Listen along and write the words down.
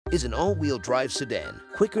Is an all-wheel drive sedan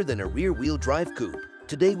quicker than a rear-wheel drive coupe?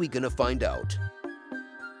 Today we're gonna find out.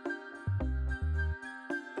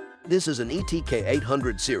 This is an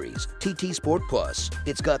etk800 series TT Sport Plus.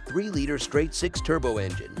 It's got 3-liter straight-six turbo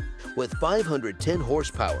engine with 510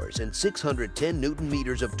 horsepower and 610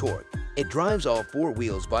 Newton-meters of torque. It drives all four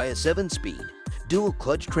wheels by a 7-speed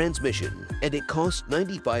dual-clutch transmission, and it costs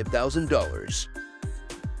 $95,000.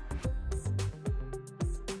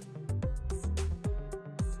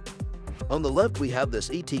 On the left, we have this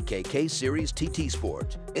etk series TT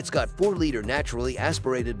Sport. It's got 4-liter naturally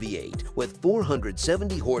aspirated V8 with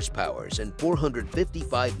 470 horsepower and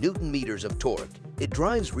 455 Newton-meters of torque. It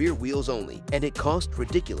drives rear wheels only, and it costs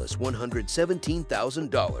ridiculous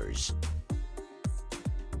 $117,000.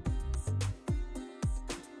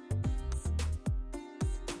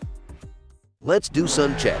 Let's do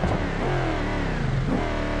sun check.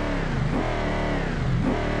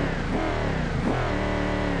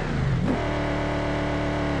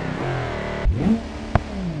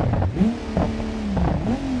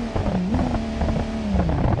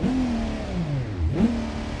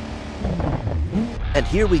 And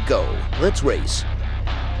here we go. Let's race.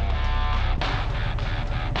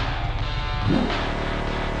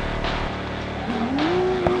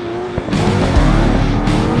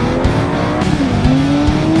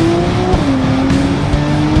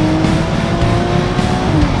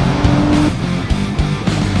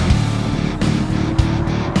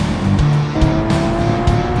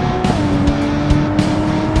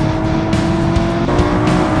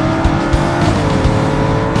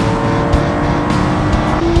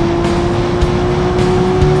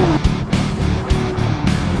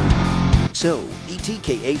 So,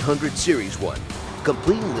 etk800 Series 1,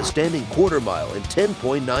 completing the standing quarter mile in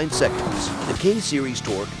 10.9 seconds. The K-Series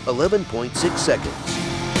torque, 11.6 seconds.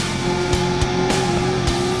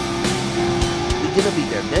 We're gonna be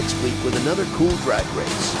there next week with another cool drag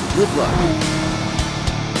race. Good luck.